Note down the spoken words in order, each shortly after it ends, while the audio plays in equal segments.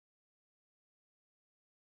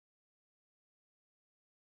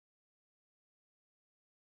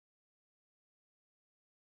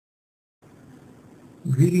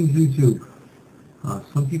Greetings, YouTube.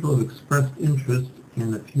 Some people have expressed interest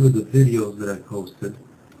in a few of the videos that I posted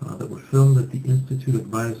that were filmed at the Institute of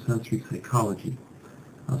Biosensory Psychology.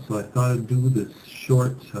 So I thought I'd do this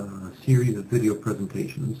short series of video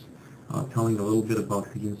presentations telling a little bit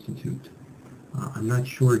about the Institute. I'm not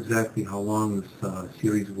sure exactly how long this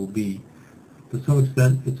series will be. To some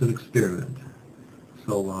extent, it's an experiment.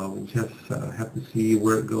 So we'll just have to see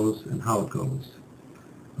where it goes and how it goes.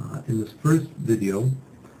 In this first video,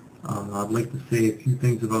 I'd like to say a few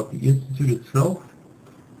things about the Institute itself,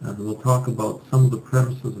 and we'll talk about some of the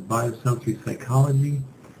premises of biosensory psychology,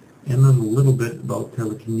 and then a little bit about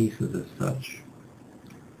telekinesis as such.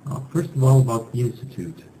 First of all, about the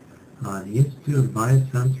Institute. The Institute of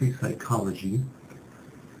Biosensory Psychology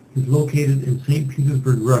is located in St.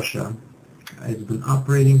 Petersburg, Russia. It's been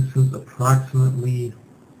operating since approximately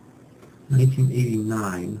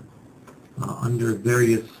 1989 under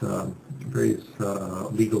various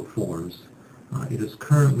legal forms. It is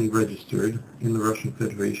currently registered in the Russian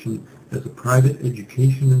Federation as a private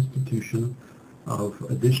education institution of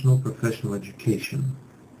additional professional education.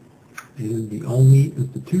 It is the only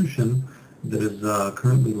institution that is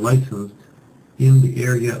currently licensed in the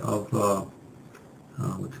area of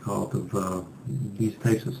these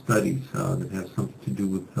types of studies that have something to do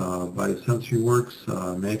with biosensory works,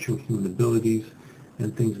 natural human abilities,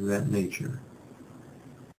 and things of that nature.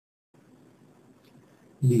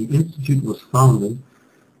 The Institute was founded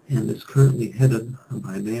and is currently headed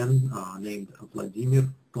by a man named Vladimir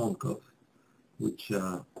Tonkov, which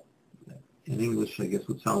in English I guess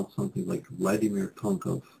would sound something like Vladimir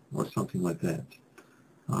Tonkov or something like that.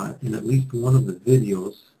 In at least one of the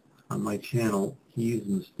videos on my channel, he is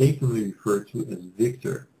mistakenly referred to as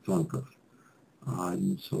Victor Tonkov.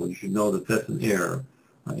 So you should know that that's an error.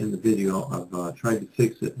 In the video, I've tried to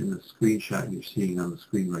fix it in the screenshot you're seeing on the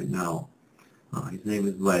screen right now. His name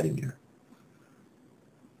is Vladimir.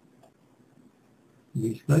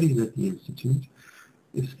 The studies at the Institute,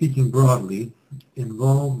 if speaking broadly,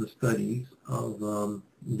 involve the studies of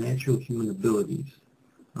natural human abilities.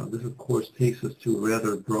 This, of course, takes us to a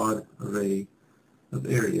rather broad array of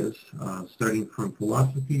areas, starting from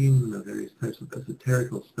philosophy and the various types of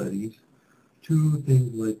esoterical studies to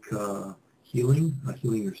things like healing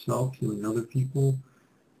yourself, healing other people,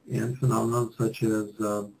 and phenomena such as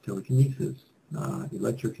telekinesis,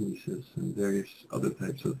 electrokinesis, and various other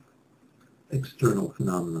types of external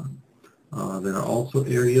phenomena. There are also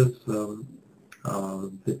areas that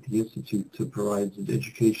the Institute provides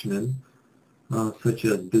education in, such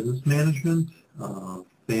as business management,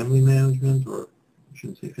 family management, or I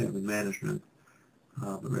shouldn't say family management,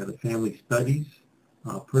 but rather family studies,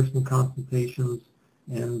 personal consultations,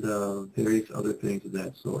 and various other things of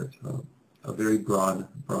that sort. A very broad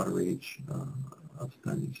range of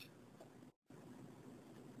studies.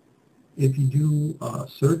 If you do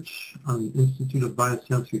search on the Institute of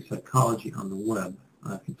Biosensory Psychology on the web,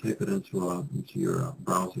 if you type it into your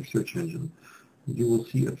browser search engine, you will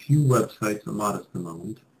see a few websites, a modest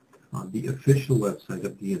amount. The official website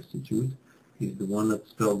of the Institute is the one that's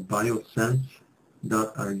spelled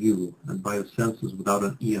biosense.ru, and biosense is without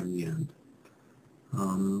an E on the end.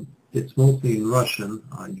 It's mostly in Russian.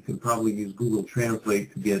 You can probably use Google Translate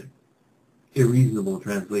to get a reasonable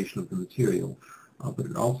translation of the material, but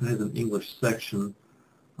it also has an English section.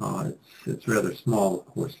 It's rather small, of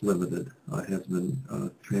course, limited. It hasn't been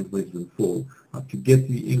translated in full. To get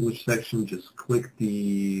to the English section, just click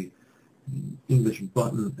the English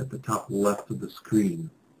button at the top left of the screen.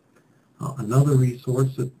 Another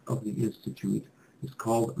resource of the Institute is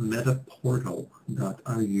called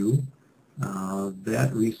metaportal.ru.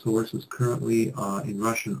 That resource is currently in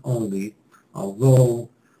Russian only, although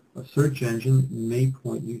a search engine may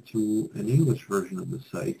point you to an English version of the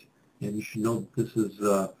site, and you should know that this is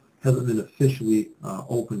hasn't been officially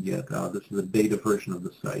opened yet. This is a beta version of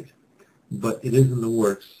the site, but it is in the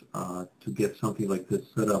works to get something like this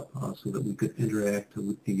set up so that we could interact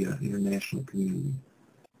with the international community.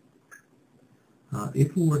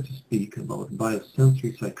 If we were to speak about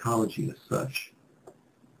biosensory psychology as such,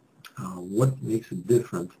 what makes it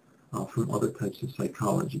different from other types of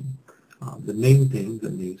psychology? The main thing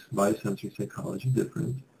that makes biosensory psychology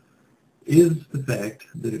different is the fact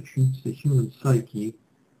that it treats the human psyche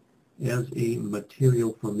as a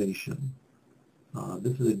material formation.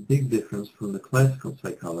 This is a big difference from the classical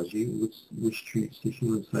psychology, which treats the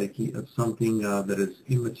human psyche as something that is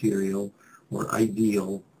immaterial or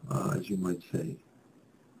ideal, as you might say.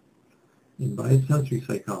 In biosensory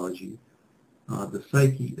psychology, the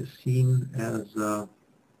psyche is seen as,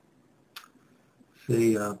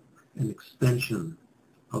 say, an extension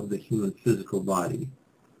of the human physical body.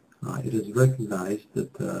 It is recognized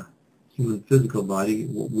that the human physical body,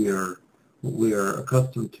 what we are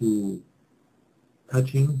accustomed to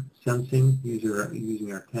touching, sensing,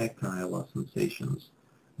 using our tactile sensations,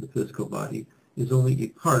 the physical body, is only a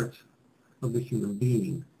part of the human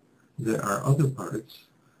being. There are other parts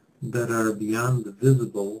that are beyond the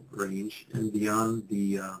visible range and beyond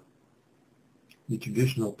the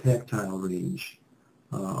traditional tactile range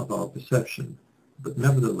of our perception. But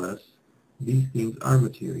nevertheless, these things are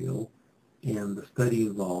material, and the study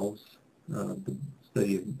involves, the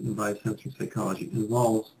study in biosensory psychology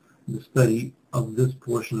involves the study of this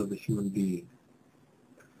portion of the human being.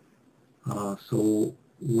 So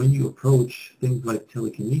when you approach things like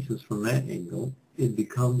telekinesis from that angle, it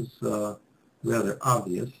becomes rather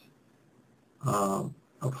obvious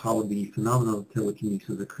of how the phenomenon of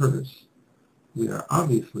telekinesis occurs. We are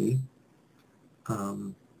obviously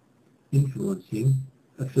influencing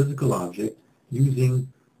a physical object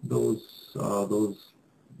using those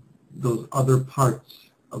other parts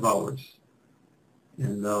of ours.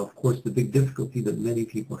 And of course, the big difficulty that many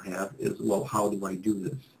people have is, well, how do I do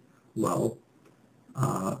this? Well,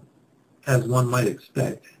 as one might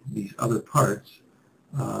expect, these other parts,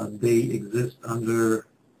 they exist under,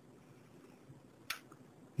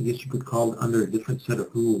 I guess you could call it, under a different set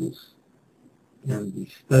of rules. And the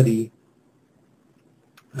study,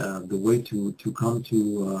 the way to come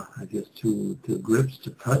to, I guess, to grips, to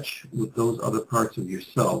touch with those other parts of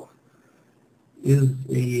yourself, is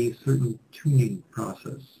a certain tuning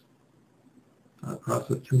process. A process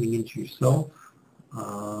of tuning into yourself,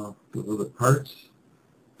 those other parts,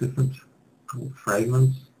 different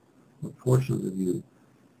fragments or portions of you.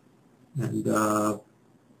 And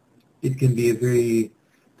it can be a very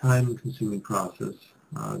time-consuming process,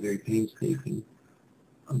 very painstaking,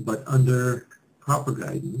 but under proper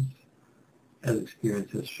guidance, as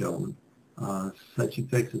experience has shown, such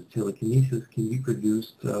effects as telekinesis can be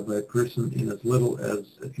produced by a person in as little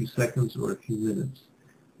as a few seconds or a few minutes.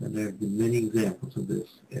 And there have been many examples of this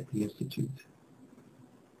at the Institute.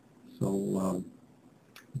 So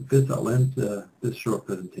with this, I'll end this short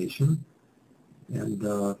presentation, and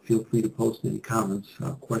feel free to post any comments,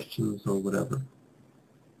 questions, or whatever.